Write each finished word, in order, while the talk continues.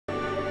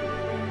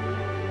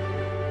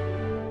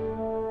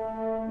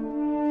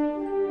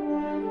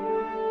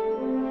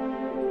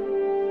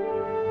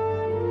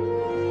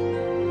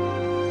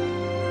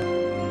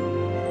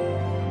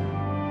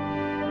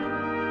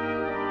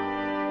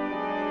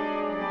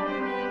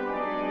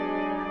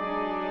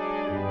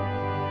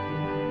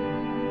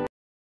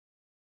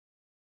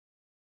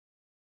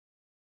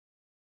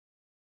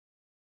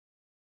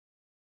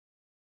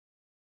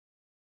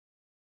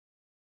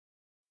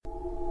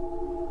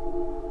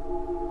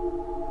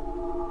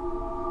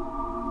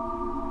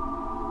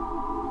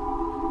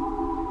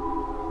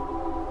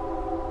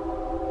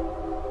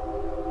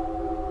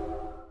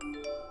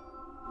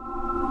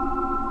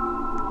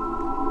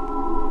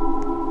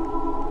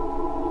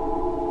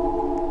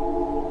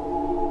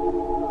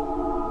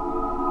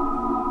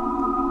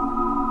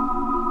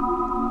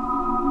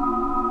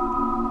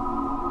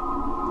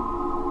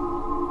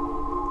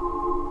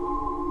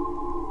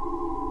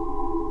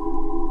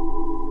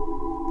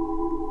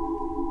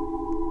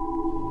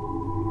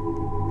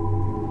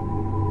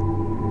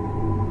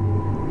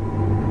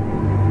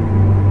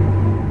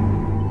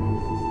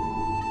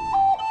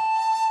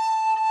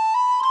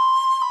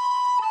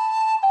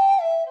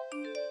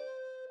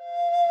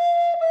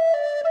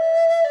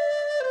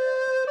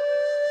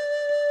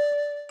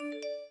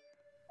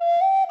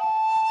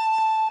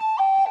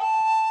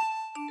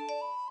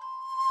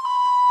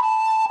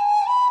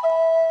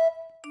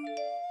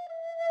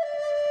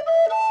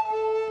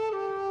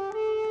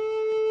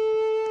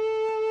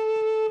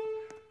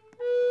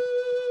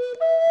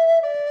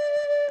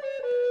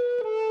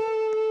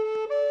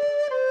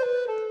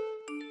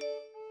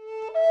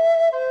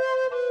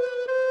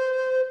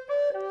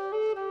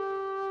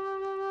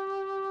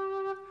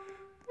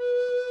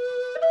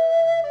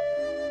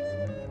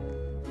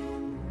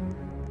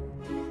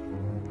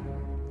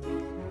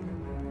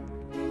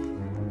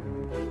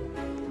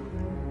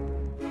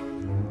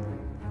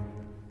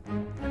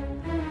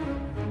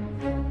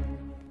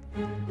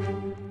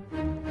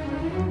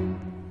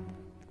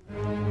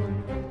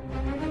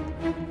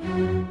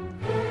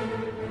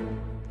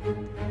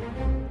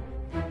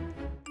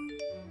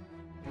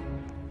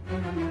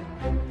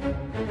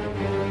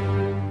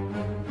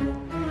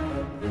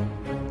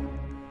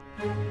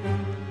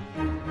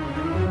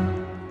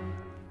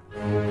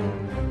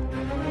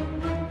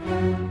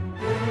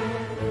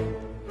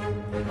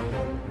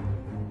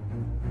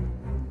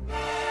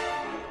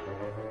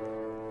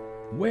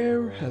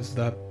Where has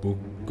that book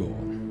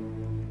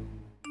gone?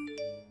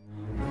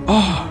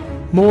 Ah,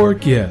 more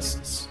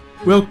guests.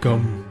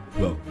 Welcome,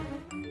 welcome.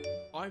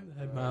 I'm the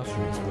headmaster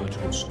of this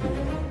magical school.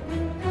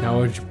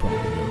 Now, as you probably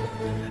know,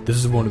 this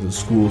is one of the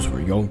schools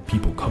where young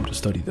people come to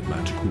study the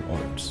magical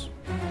arts.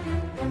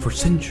 For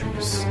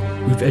centuries,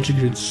 we've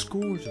educated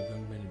scores of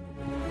young men and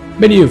women,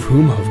 many of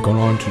whom have gone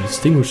on to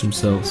distinguish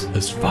themselves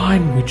as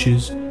fine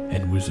witches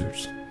and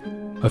wizards.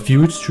 A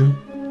few, it's true,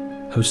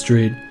 have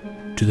strayed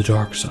to the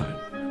dark side.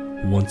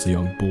 Once a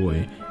young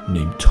boy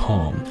named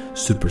Tom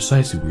stood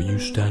precisely where you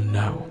stand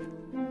now.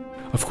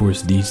 Of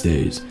course, these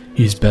days,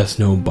 he is best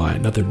known by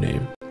another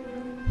name.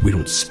 We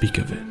don't speak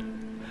of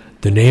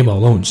it. The name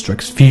alone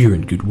strikes fear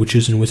in good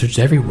witches and wizards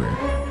everywhere,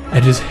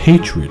 and his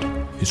hatred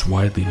is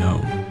widely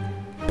known.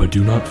 But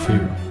do not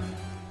fear.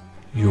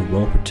 You're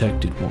well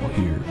protected while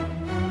here.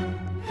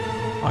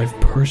 I've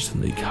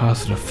personally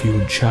casted a few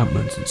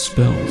enchantments and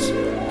spells,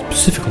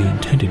 specifically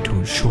intended to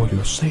ensure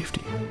your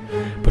safety.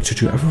 But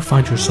should you ever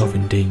find yourself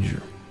in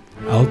danger,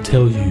 I'll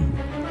tell you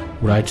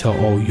what I tell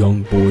all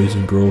young boys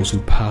and girls who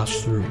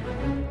pass through.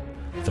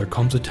 There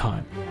comes a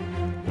time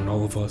when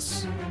all of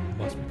us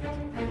must be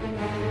vigilant.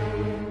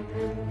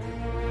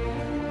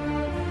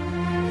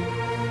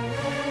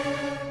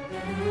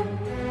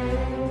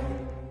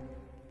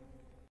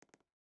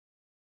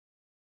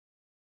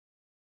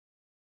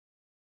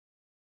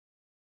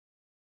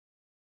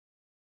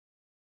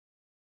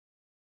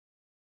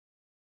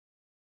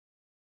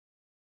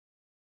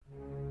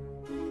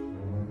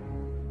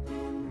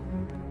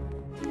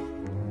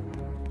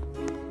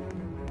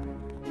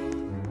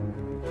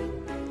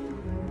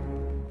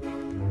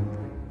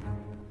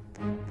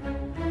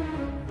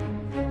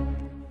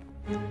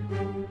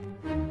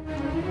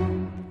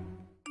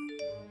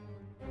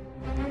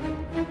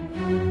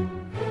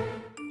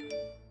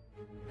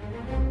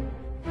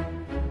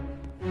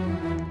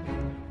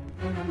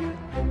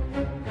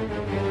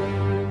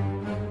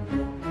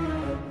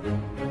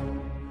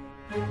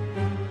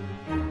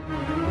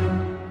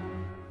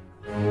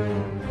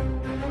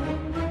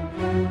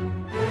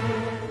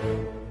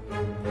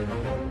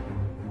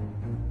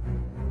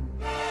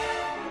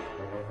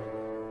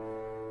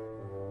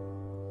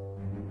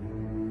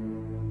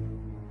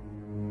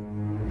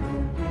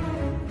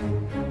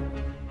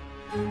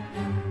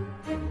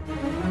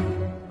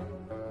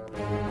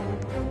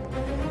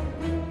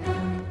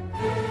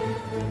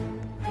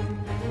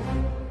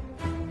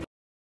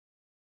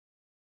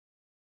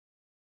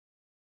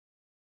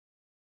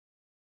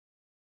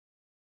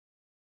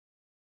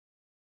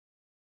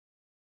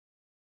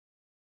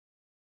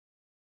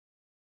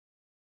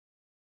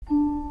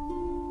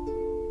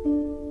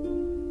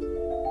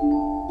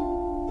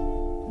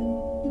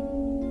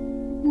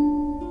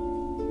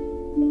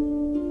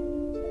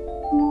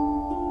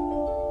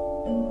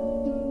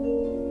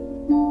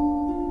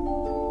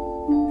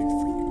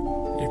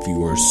 If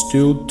you are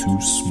still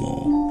too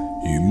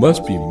small, you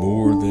must be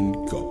more than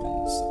goblins.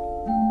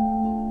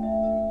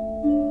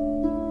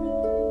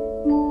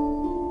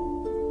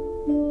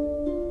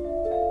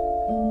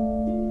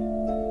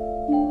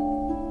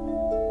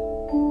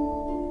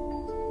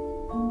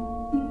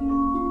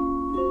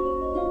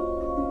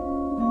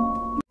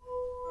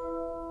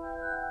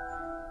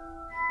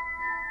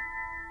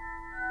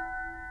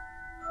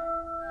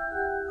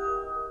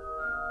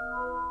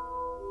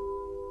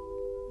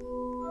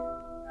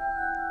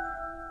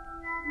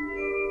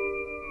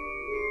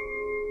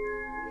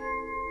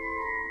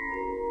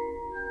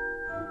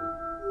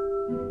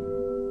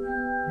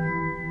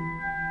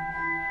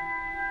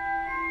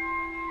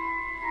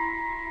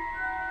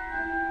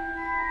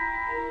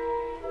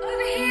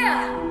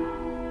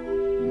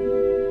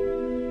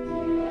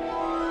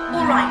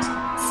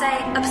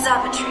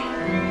 observatory.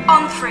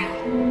 On 3.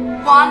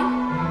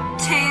 1,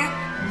 2,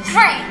 3.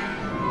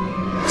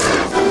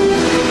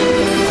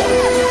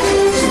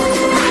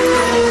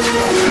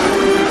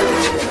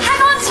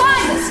 Hang on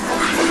tight!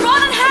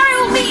 Ron and Harry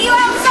will meet you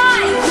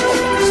outside!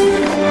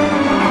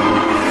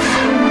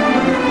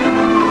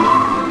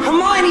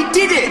 Hermione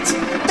did it!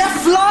 They're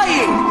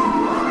flying!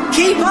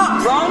 Keep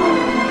up, Ron!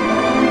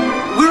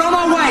 We're on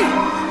our way!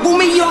 We'll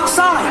meet you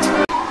outside!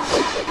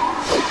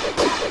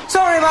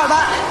 Sorry about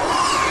that!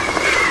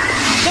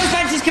 Those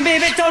benches can be a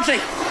bit dodgy!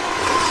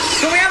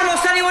 But we haven't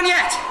lost anyone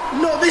yet!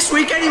 Not this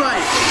week,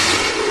 anyway.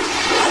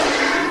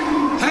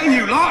 Hey,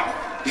 you lot!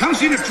 You haven't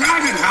seen a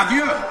dragon, have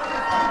you?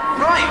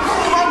 Right,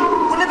 come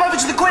on, we'll nip over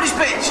to the Quidditch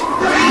pitch.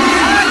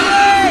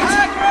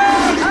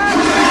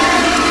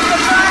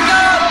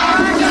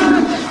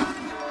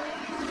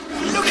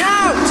 Look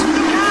out!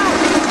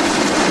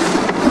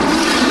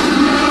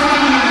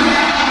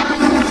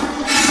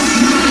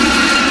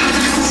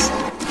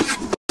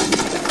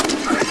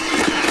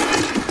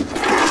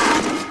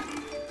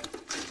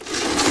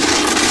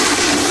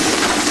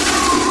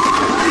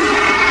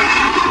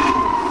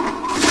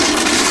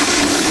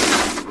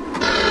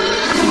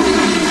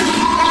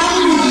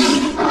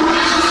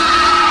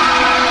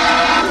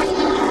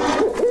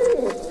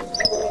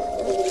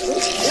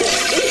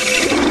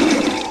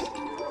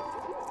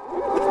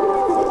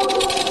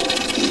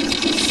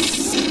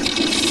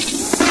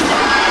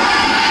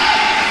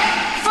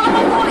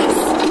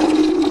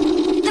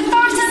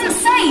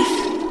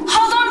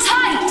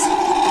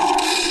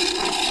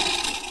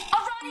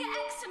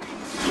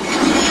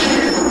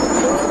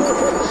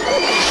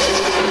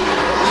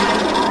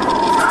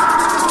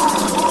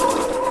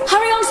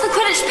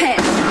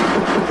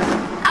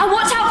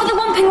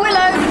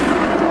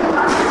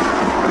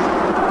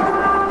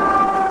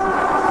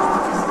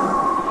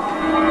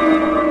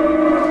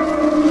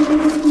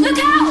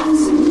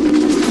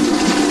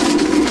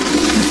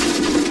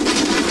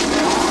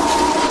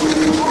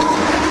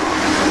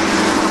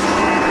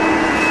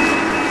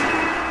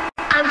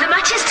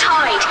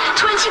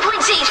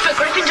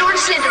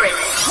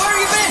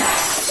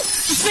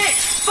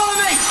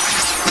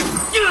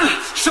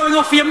 Showing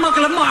off for your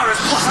muggle admirers,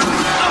 Potter!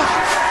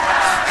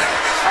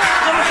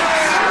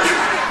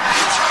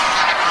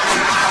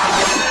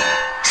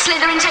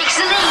 Slytherin takes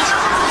the lead.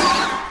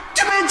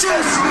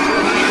 Dementors!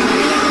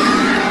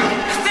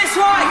 This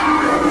way!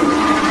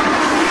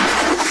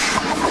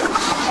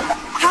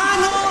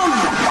 Hang on!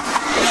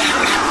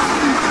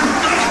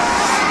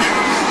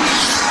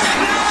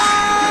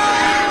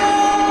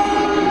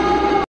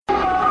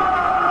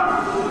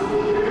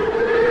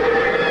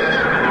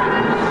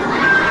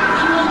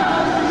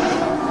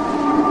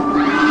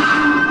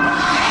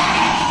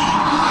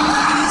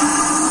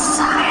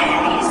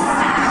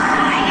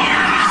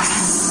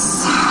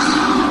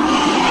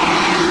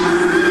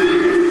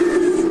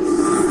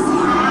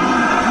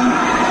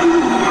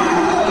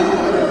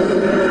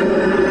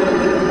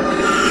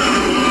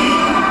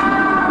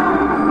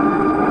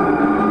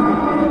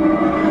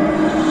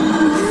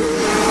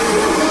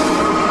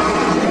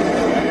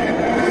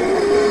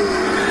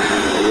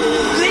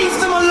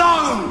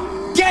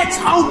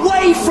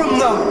 Away from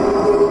them!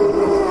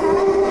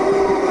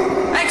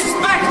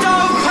 Expecto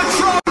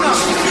Patronum!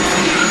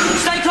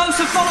 Stay close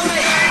and follow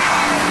me!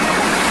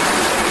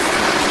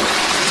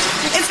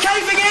 It's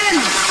caving in!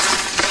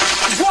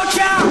 Watch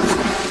out!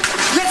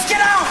 Let's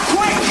get out,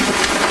 quick!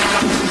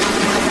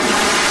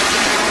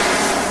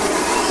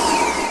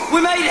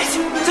 We made it!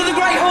 To the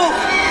Great Hall!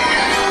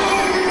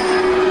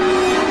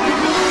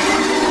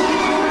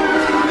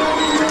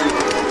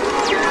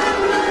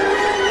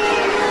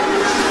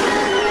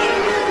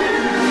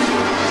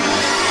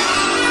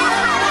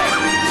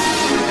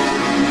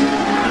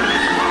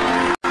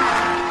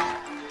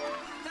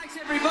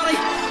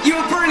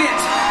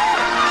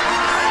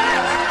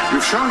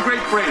 Shown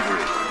great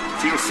bravery.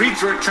 Feel free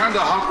to return to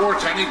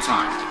Hogwarts any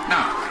time.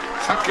 Now,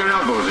 tuck your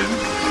elbows in.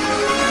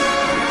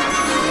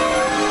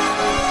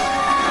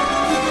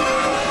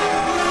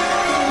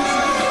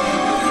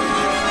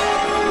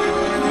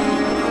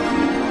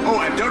 Oh,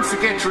 and don't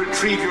forget to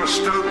retrieve your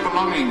stowed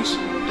belongings,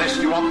 lest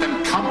you want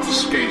them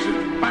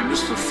confiscated by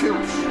Mr.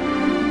 Filch.